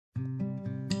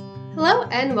Hello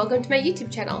and welcome to my YouTube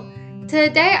channel.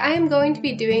 Today I am going to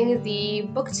be doing the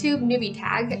Booktube Newbie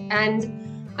Tag,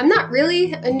 and I'm not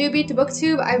really a newbie to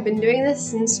Booktube. I've been doing this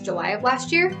since July of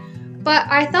last year, but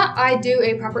I thought I'd do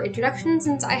a proper introduction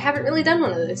since I haven't really done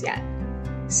one of those yet.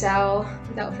 So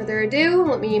without further ado,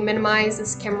 let me minimize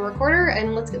this camera recorder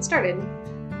and let's get started.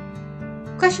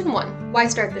 Question 1. Why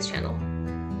start this channel?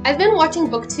 I've been watching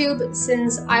Booktube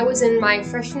since I was in my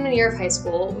freshman year of high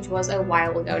school, which was a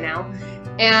while ago now,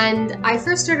 and I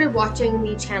first started watching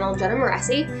the channel Jenna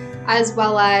Moresi, as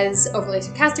well as Overly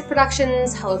Sarcastic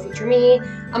Productions, Hello Future Me,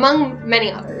 among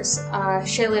many others.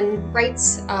 Shaylin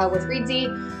writes with Reedsy,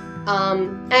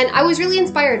 and I was really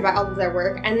inspired by all of their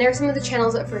work, and they're some of the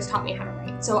channels that first taught me how to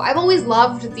write. So I've always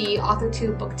loved the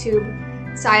AuthorTube,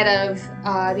 Booktube side of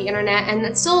the internet, and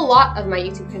that's still a lot of my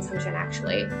YouTube consumption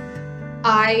actually.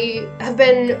 I have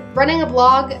been running a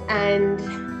blog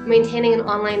and maintaining an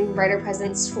online writer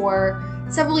presence for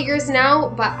several years now,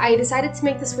 but I decided to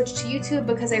make the switch to YouTube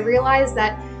because I realized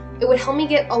that it would help me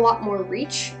get a lot more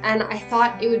reach, and I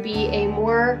thought it would be a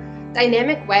more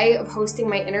dynamic way of hosting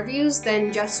my interviews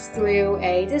than just through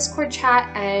a Discord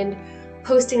chat and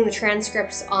posting the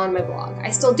transcripts on my blog. I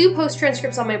still do post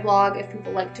transcripts on my blog if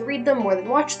people like to read them more than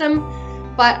watch them,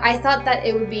 but I thought that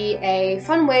it would be a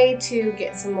fun way to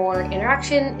get some more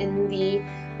interaction in the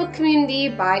book community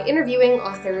by interviewing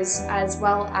authors as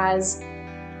well as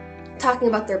talking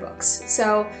about their books.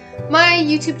 So my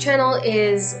YouTube channel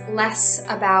is less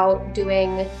about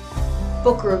doing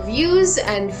book reviews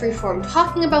and freeform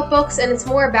talking about books, and it's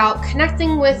more about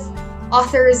connecting with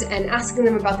authors and asking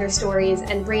them about their stories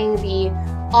and bringing the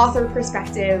author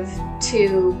perspective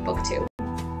to Booktube.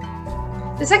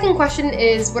 The second question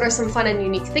is, what are some fun and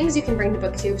unique things you can bring to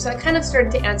Booktube? So I kind of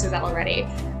started to answer that already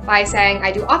by saying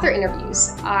I do author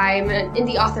interviews. I'm an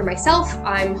indie author myself.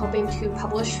 I'm hoping to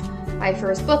publish my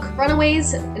first book,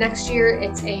 Runaways, next year.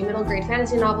 It's a middle grade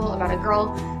fantasy novel about a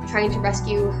girl trying to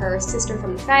rescue her sister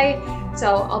from the Fae.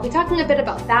 So I'll be talking a bit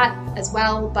about that as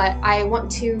well, but I want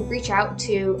to reach out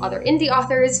to other indie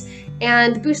authors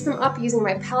and boost them up using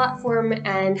my platform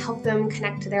and help them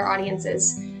connect to their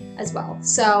audiences as well.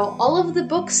 So all of the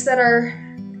books that are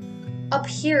up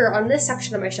here on this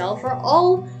section of my shelf are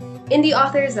all indie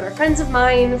authors that are friends of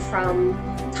mine from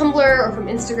Tumblr or from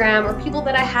Instagram or people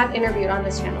that I have interviewed on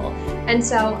this channel. And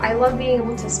so I love being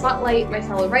able to spotlight my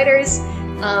fellow writers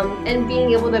and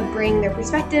being able to bring their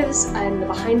perspectives and the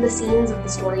behind the scenes of the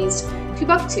stories to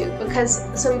Booktube,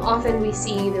 because so often we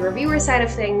see the reviewer side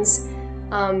of things,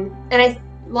 and I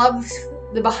love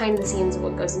the behind the scenes of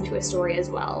what goes into a story as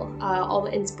well. All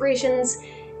the inspirations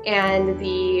and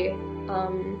the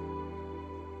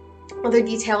other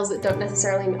details that don't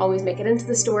necessarily always make it into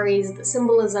the stories, the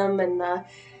symbolism and the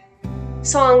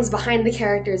songs behind the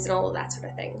characters and all of that sort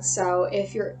of thing. So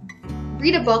if you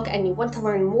read a book and you want to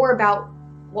learn more about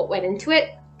what went into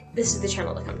it, this is the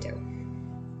channel to come to.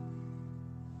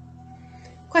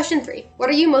 Question 3. What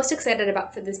are you most excited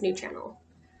about for this new channel?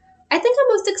 I think I'm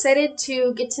most excited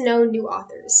to get to know new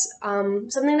authors.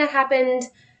 Something that happened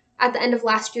at the end of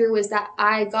last year was that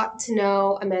I got to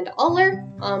know Amanda Aller,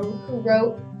 who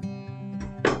wrote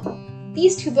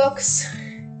these two books,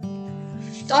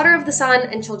 Daughter of the Sun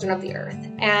and Children of the Earth.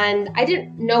 And I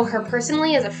didn't know her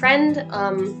personally as a friend,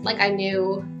 like I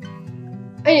knew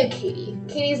Katie.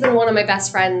 Katie's been one of my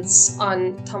best friends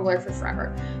on Tumblr for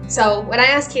forever. So when I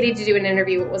asked Katie to do an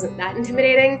interview, it wasn't that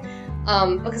intimidating,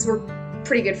 because we're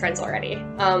pretty good friends already.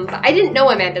 But I didn't know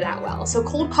Amanda that well. So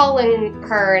cold calling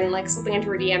her and like slipping into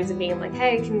her DMs and being like,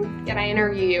 hey, can I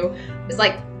interview you? Was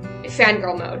like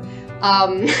fangirl mode.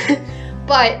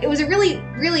 But it was a really,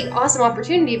 really awesome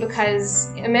opportunity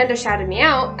because Amanda shouted me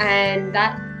out, and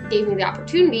that gave me the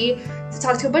opportunity to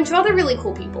talk to a bunch of other really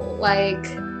cool people like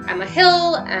Emma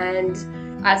Hill and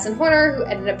Addison Horner, who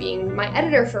ended up being my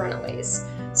editor for Runaways.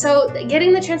 So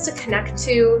getting the chance to connect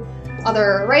to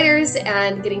other writers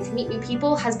and getting to meet new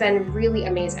people has been really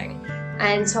amazing.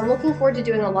 And so I'm looking forward to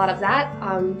doing a lot of that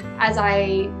as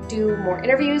I do more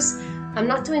interviews. I'm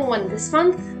not doing one this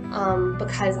month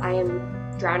because I am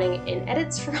drowning in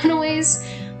edits for Runaways,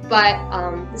 but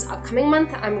this upcoming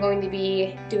month I'm going to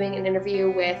be doing an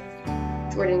interview with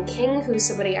Jordan King, who's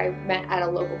somebody I met at a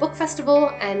local book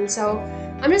festival, and so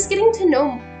I'm just getting to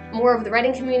know more of the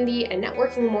writing community and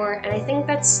networking more, and I think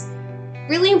that's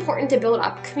really important to build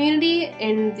up community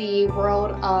in the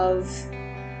world of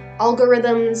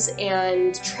algorithms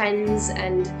and trends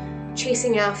and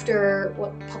chasing after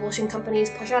what publishing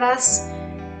companies push at us,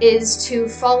 is to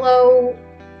follow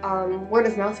word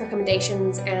of mouth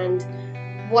recommendations and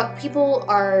what people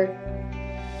are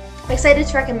excited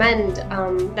to recommend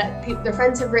that their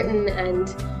friends have written, and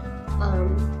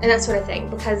and that sort of thing,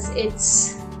 because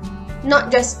it's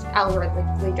not just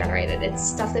algorithmically generated, it's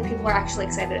stuff that people are actually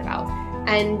excited about.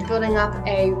 And building up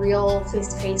a real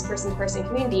face-to-face, person-to-person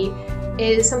community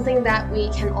is something that we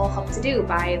can all help to do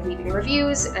by leaving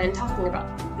reviews and talking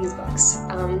about these books,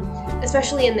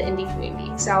 especially in the indie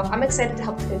community. So I'm excited to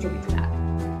help to contribute to that.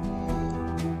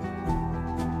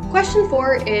 Question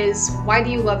 4 is, why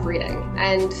do you love reading?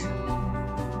 And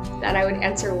that I would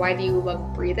answer, why do you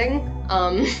love breathing,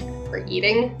 or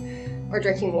eating, or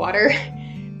drinking water?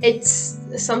 It's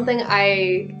something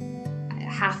I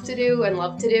have to do and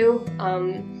love to do.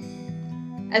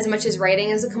 As much as writing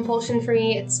is a compulsion for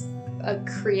me, it's a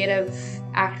creative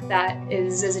act that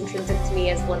is as intrinsic to me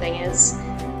as living is.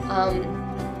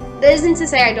 That isn't to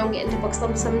say I don't get into book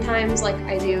slumps sometimes, like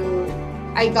I do.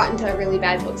 I got into a really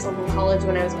bad book slump in college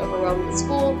when I was overwhelmed with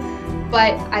school,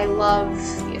 but I love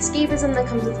the escapism that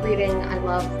comes with reading. I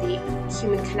love the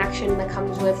human connection that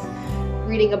comes with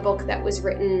reading a book that was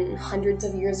written hundreds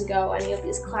of years ago, any of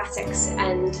these classics,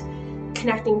 and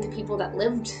connecting to people that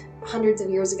lived hundreds of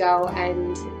years ago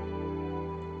and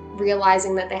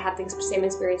realizing that they had the same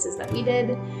experiences that we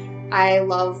did. I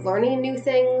love learning new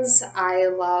things. I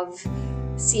love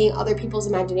seeing other people's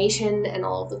imagination and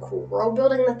all of the cool world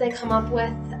building that they come up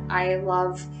with. I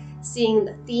love seeing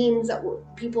the themes that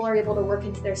people are able to work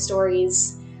into their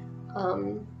stories.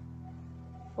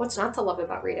 What's not to love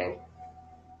about reading?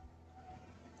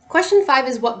 Question 5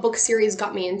 is, what book series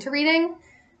got me into reading?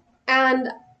 And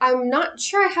I'm not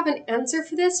sure I have an answer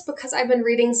for this because I've been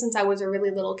reading since I was a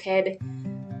really little kid.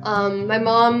 My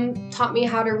mom taught me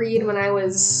how to read when I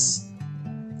was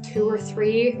 2 or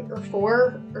 3 or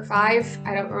 4 or 5,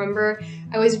 I don't remember.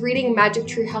 I was reading Magic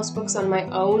Tree House books on my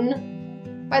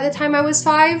own by the time I was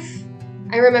 5.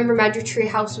 I remember Magic Tree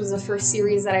House was the first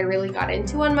series that I really got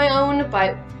into on my own,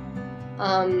 but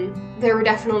there were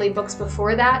definitely books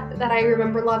before that that I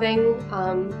remember loving.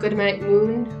 Good Night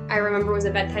Moon, I remember, was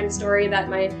a bedtime story that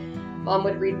my mom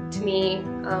would read to me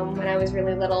when I was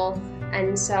really little,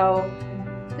 and so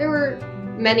there were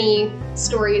many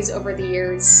stories over the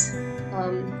years.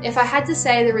 If I had to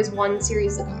say there was one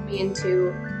series that got me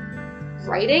into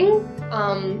writing,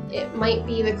 it might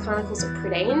be The Chronicles of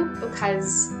Prydain,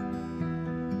 because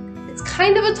it's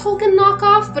kind of a Tolkien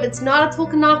knockoff, but it's not a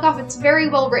Tolkien knockoff. It's very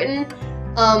well written,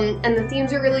 and the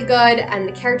themes are really good, and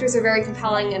the characters are very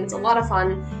compelling, and it's a lot of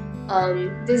fun.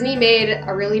 Disney made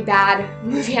a really bad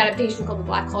movie adaptation called The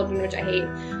Black Cauldron, which I hate,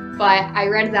 but I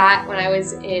read that when I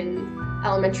was in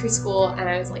elementary school, and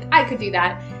I was like, I could do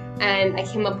that. And I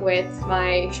came up with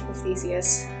my ship of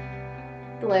Theseus,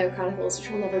 The Layer Chronicles, which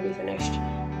will never be finished.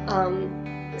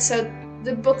 So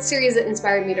the book series that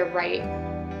inspired me to write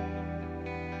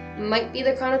might be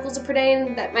The Chronicles of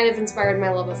Prydain. That might have inspired my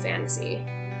love of fantasy,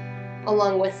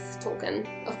 along with Tolkien,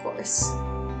 of course.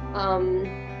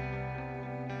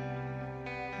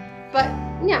 But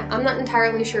yeah, I'm not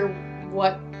entirely sure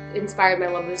what inspired my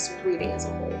love of reading as a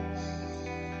whole.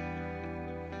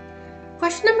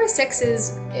 Question number 6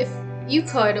 is, if you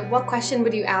could, what question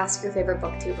would you ask your favorite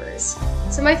booktubers?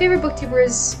 So my favorite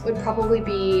booktubers would probably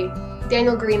be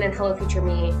Daniel Green and Hello Future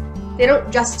Me. They don't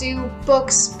just do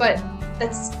books, but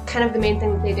that's kind of the main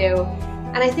thing that they do.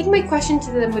 And I think my question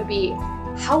to them would be,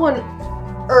 how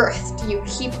on earth do you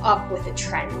keep up with the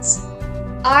trends?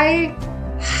 I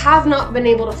have not been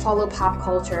able to follow pop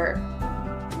culture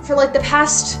for like the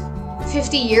past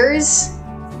 50 years.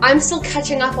 I'm still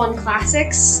catching up on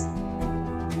classics.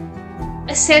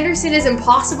 Sanderson is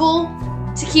impossible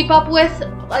to keep up with,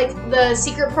 like the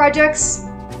secret projects.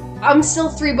 I'm still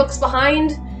 3 books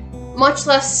behind, much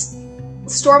less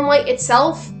Stormlight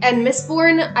itself and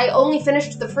Mistborn. I only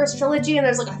finished the first trilogy and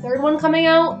there's like a 3rd one coming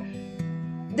out.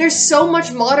 There's so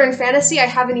much modern fantasy I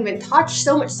haven't even touched,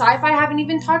 so much sci-fi I haven't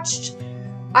even touched.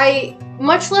 I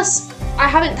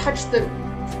haven't touched the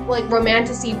like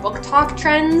romantasy book talk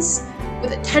trends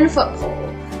with a 10-foot pole.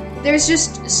 There's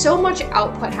just so much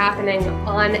output happening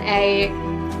on a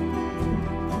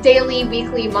daily,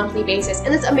 weekly, monthly basis,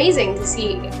 and it's amazing to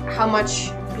see how much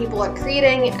people are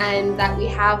creating and that we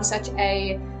have such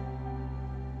a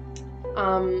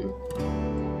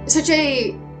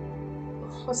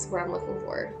what's the word I'm looking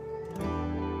for?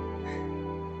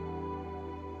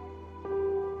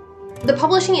 The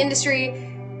publishing industry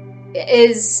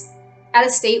is at a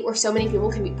state where so many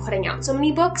people can be putting out so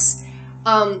many books,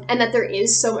 and that there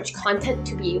is so much content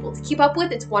to be able to keep up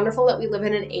with. It's wonderful that we live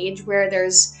in an age where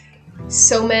there's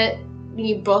so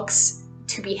many books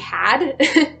to be had,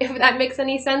 if that makes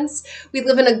any sense. We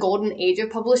live in a golden age of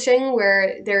publishing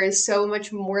where there is so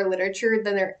much more literature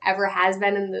than there ever has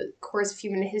been in the course of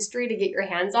human history to get your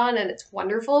hands on, and it's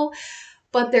wonderful.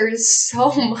 but there's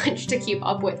so much to keep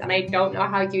up with, and I don't know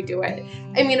how you do it.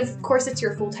 I mean, of course it's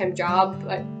your full-time job,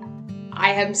 but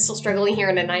I am still struggling here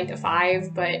in a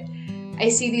 9-to-5, but I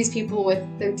see these people with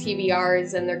their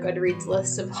TBRs and their Goodreads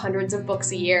lists of hundreds of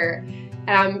books a year,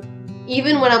 and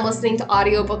even when I'm listening to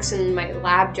audiobooks in my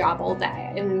lab job all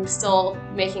day, I'm still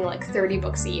making like 30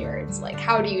 books a year. It's like,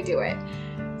 how do you do it?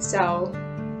 So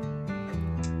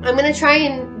I'm gonna try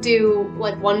and do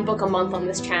like 1 book a month on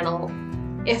this channel,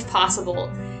 if possible,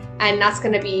 and that's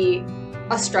gonna be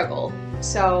a struggle.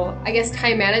 So I guess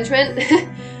time management,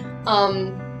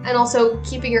 and also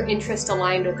keeping your interest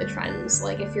aligned with the trends.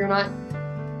 Like if you're not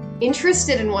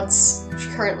interested in what's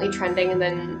currently trending,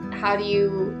 then how do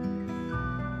you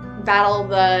battle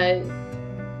the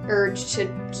urge to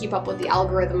keep up with the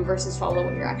algorithm versus follow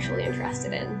what you're actually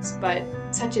interested in? But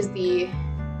such is the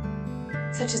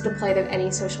plight of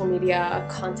any social media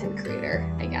content creator,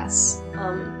 I guess.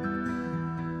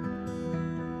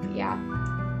 Yeah.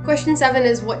 Question 7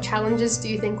 is, what challenges do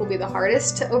you think will be the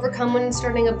hardest to overcome when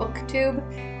starting a booktube?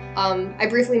 I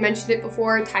briefly mentioned it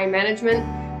before, time management.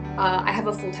 I have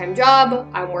a full-time job.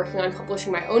 I'm working on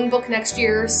publishing my own book next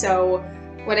year, so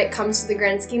when it comes to the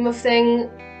grand scheme of things,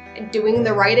 doing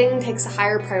the writing takes a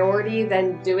higher priority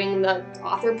than doing the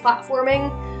author platforming.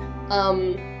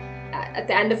 At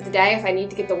the end of the day, if I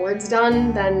need to get the words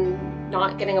done, then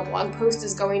not getting a blog post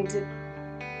is going to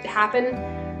happen.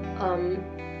 I'm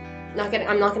not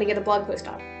going to get a blog post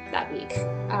up that week.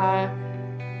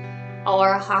 Or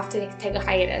I'll have to take a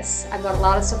hiatus. I've got a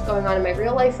lot of stuff going on in my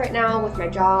real life right now with my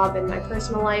job and my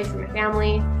personal life and my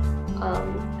family.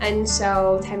 And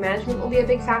so time management will be a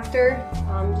big factor.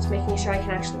 Just making sure I can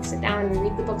actually sit down and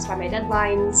read the books by my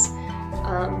deadlines,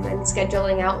 and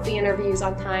scheduling out the interviews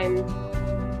on time,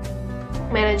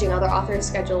 managing other authors'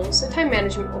 schedules. So time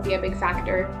management will be a big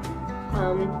factor.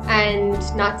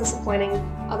 And not disappointing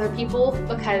other people,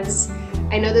 because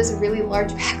I know there's a really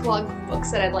large backlog of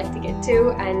books that I'd like to get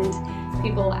to, and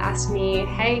people ask me,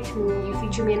 hey, can you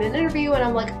feature me in an interview? And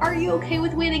I'm like, are you okay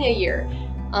with waiting a year?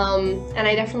 And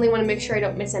I definitely want to make sure I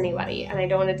don't miss anybody, and I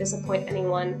don't want to disappoint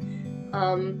anyone.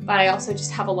 But I also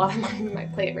just have a lot of on my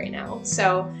plate right now.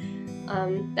 So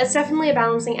that's definitely a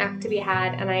balancing act to be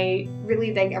had, and I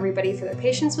really thank everybody for their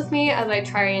patience with me as I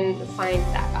try and find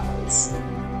that balance.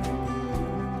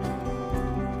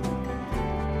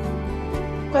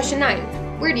 Question 9.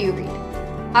 Where do you read?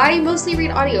 I mostly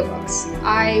read audiobooks.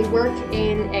 I work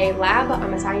in a lab.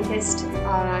 I'm a scientist,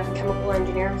 chemical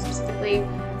engineer specifically,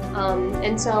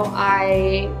 and so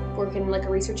I work in like a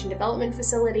research and development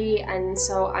facility, and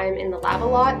so I'm in the lab a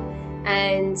lot.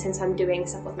 And since I'm doing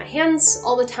stuff with my hands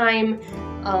all the time,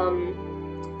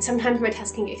 sometimes my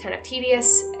tests can get kind of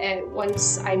tedious.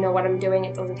 Once I know what I'm doing,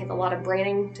 it doesn't take a lot of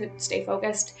braining to stay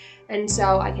focused. And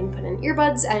so I can put in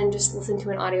earbuds and just listen to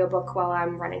an audiobook while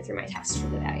I'm running through my tests for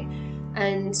the day.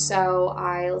 And so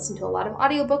I listen to a lot of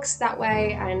audiobooks that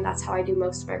way, and that's how I do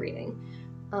most of my reading.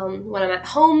 When I'm at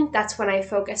home, that's when I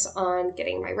focus on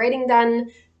getting my writing done,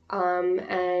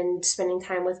 and spending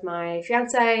time with my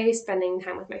fiance, spending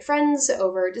time with my friends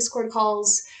over Discord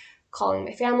calls, calling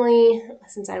my family,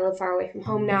 since I live far away from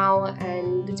home now,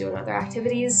 and doing other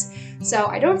activities. So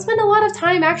I don't spend a lot of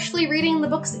time actually reading the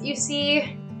books that you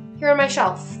see here on my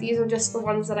shelf. These are just the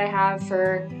ones that I have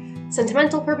for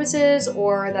sentimental purposes,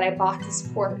 or that I bought to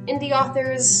support indie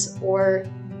authors, or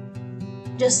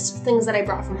just things that I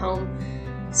brought from home.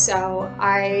 So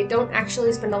I don't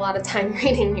actually spend a lot of time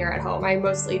reading here at home. I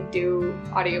mostly do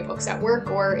audiobooks at work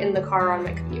or in the car on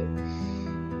my commute.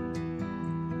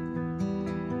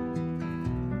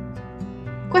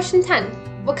 Question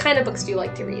 10. What kind of books do you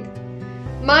like to read?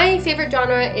 My favorite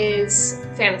genre is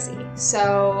fantasy.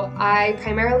 So I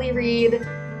primarily read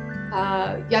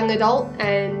young adult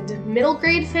and middle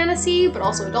grade fantasy, but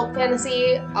also adult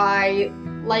fantasy. I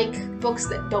like books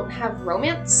that don't have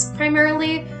romance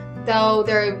primarily, though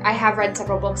I have read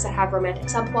several books that have romantic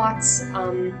subplots.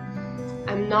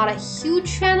 I'm not a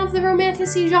huge fan of the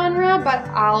romantasy genre, but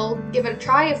I'll give it a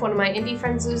try if one of my indie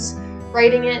friends is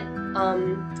writing it.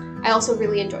 I also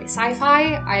really enjoy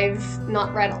sci-fi. I've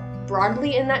not read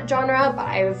broadly in that genre, but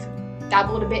I've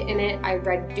dabbled a bit in it. I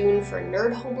read Dune for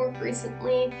nerd homework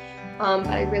recently, but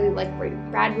I really like Ray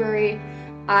Bradbury.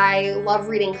 I love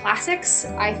reading classics.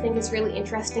 I think it's really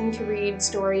interesting to read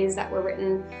stories that were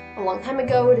written a long time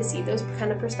ago to see those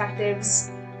kind of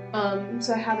perspectives.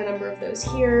 So I have a number of those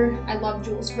here. I love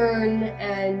Jules Verne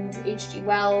and H.G.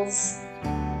 Wells.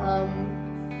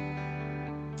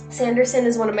 Sanderson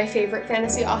is one of my favorite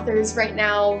fantasy authors right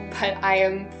now, but I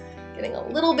am getting a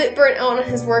little bit burnt out on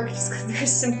his work just because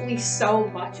there's simply so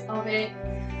much of it.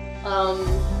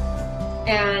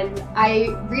 and I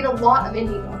read a lot of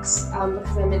indie books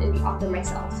because I'm an indie author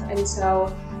myself, and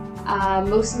so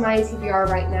most of my TBR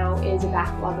right now is a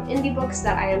backlog of indie books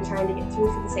that I am trying to get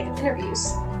through for the sake of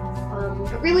interviews.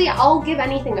 But really, I'll give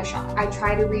anything a shot. I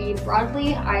try to read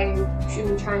broadly. I'm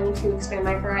trying to expand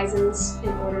my horizons in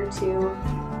order to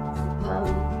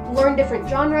learn different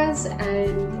genres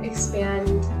and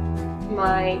expand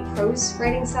my prose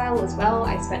writing style as well.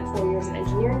 I spent 4 years in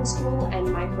engineering school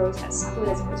and my prose has suffered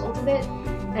as a result of it.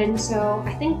 And so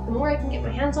I think the more I can get my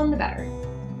hands on, the better.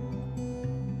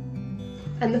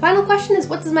 And the final question is,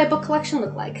 what does my book collection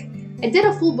look like? I did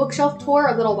a full bookshelf tour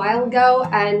a little while ago,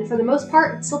 and for the most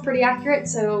part, it's still pretty accurate,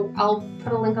 so I'll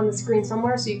put a link on the screen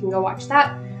somewhere so you can go watch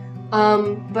that.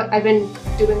 But I've been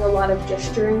doing a lot of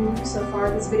gesturing so far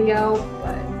in this video,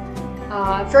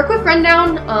 but for a quick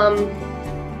rundown,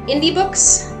 indie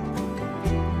books,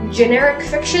 generic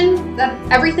fiction, that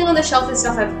everything on the shelf is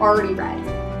stuff I've already read.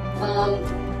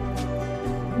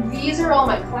 These are all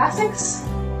my classics,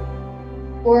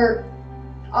 or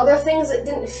other things that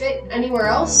didn't fit anywhere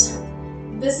else.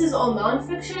 This is all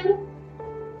nonfiction,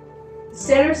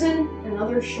 Sanderson, and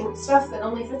other short stuff that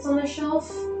only fits on this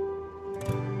shelf.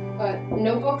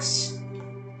 Notebooks.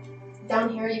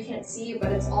 Down here you can't see,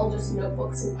 but it's all just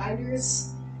notebooks and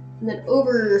binders. And then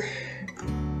over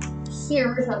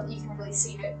here, not that you can really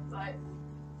see it, but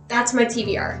that's my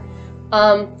TBR.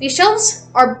 These shelves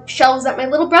are shelves that my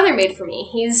little brother made for me.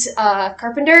 He's a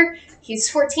carpenter, he's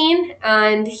 14,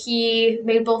 and he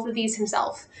made both of these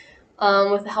himself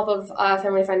with the help of a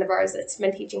family friend of ours that's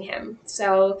been teaching him.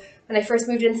 So when I first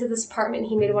moved into this apartment,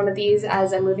 he made one of these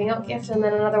as a moving out gift, and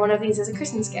then another one of these as a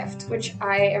Christmas gift, which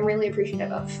I am really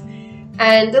appreciative of.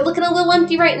 And they're looking a little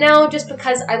empty right now just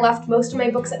because I left most of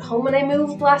my books at home when I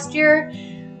moved last year,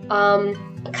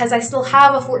 because I still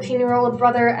have a 14-year-old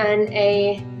brother and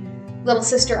a little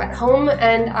sister at home,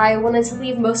 and I wanted to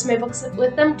leave most of my books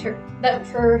with them so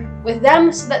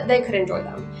that they could enjoy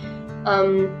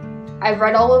them. I've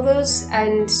read all of those,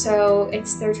 and so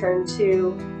it's their turn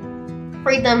to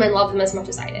read them and love them as much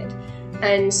as I did.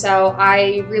 And so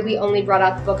I really only brought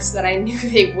out the books that I knew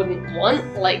they wouldn't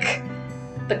want, like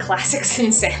the classics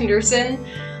in Sanderson,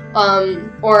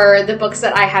 or the books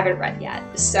that I haven't read yet.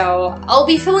 So I'll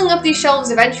be filling up these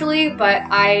shelves eventually, but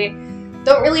I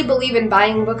don't really believe in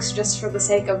buying books just for the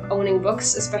sake of owning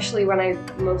books, especially when I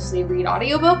mostly read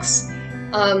audiobooks.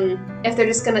 If they're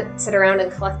just gonna sit around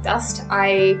and collect dust,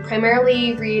 I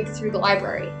primarily read through the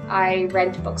library. I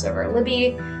rent books over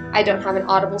Libby. I don't have an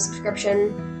Audible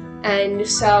subscription, and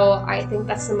so I think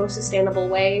that's the most sustainable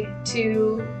way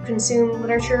to consume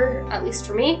literature, at least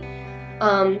for me.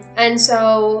 And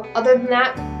so other than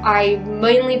that, I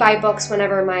mainly buy books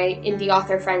whenever my indie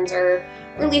author friends are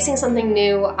releasing something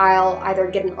new. I'll either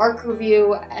get an ARC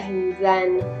review, and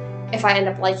then if I end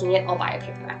up liking it, I'll buy a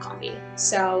paperback copy.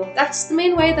 So that's the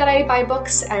main way that I buy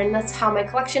books, and that's how my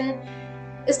collection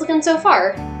is looking so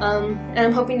far. And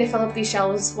I'm hoping to fill up these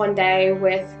shelves one day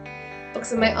with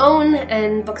books of my own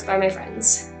and books by my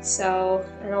friends. So,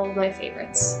 and all of my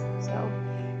favorites. So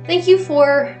thank you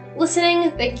for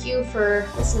listening. Thank you for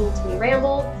listening to me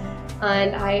ramble.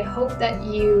 And I hope that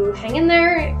you hang in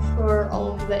there for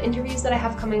all of the interviews that I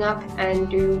have coming up, and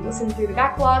do listen through the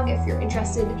backlog if you're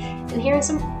interested in hearing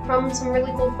from some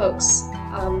really cool folks.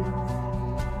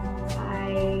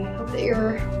 I hope that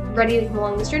you're ready to come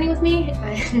along this journey with me,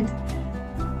 and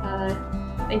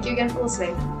thank you again for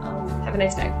listening. Have a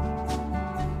nice day.